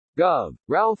Gov.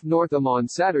 Ralph Northam on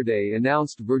Saturday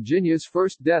announced Virginia's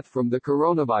first death from the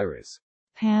coronavirus.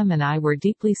 Pam and I were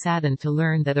deeply saddened to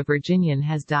learn that a Virginian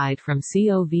has died from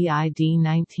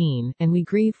COVID-19, and we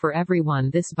grieve for everyone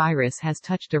this virus has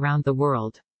touched around the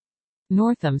world.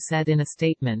 Northam said in a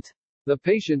statement. The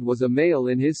patient was a male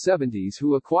in his 70s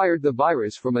who acquired the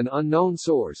virus from an unknown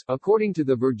source, according to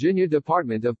the Virginia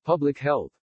Department of Public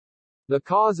Health. The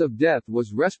cause of death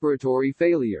was respiratory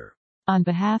failure. On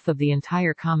behalf of the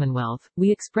entire Commonwealth,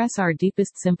 we express our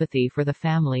deepest sympathy for the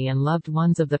family and loved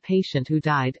ones of the patient who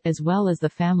died, as well as the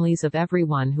families of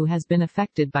everyone who has been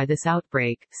affected by this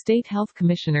outbreak, State Health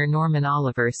Commissioner Norman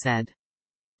Oliver said.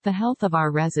 The health of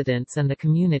our residents and the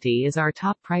community is our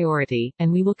top priority,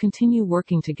 and we will continue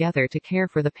working together to care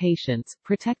for the patients,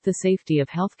 protect the safety of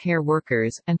healthcare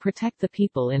workers, and protect the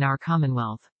people in our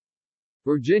Commonwealth.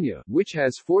 Virginia, which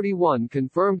has 41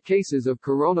 confirmed cases of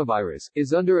coronavirus,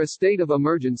 is under a state of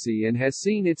emergency and has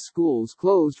seen its schools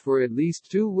closed for at least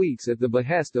 2 weeks at the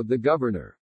behest of the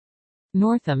governor.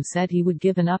 Northam said he would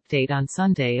give an update on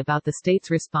Sunday about the state's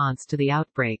response to the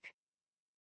outbreak.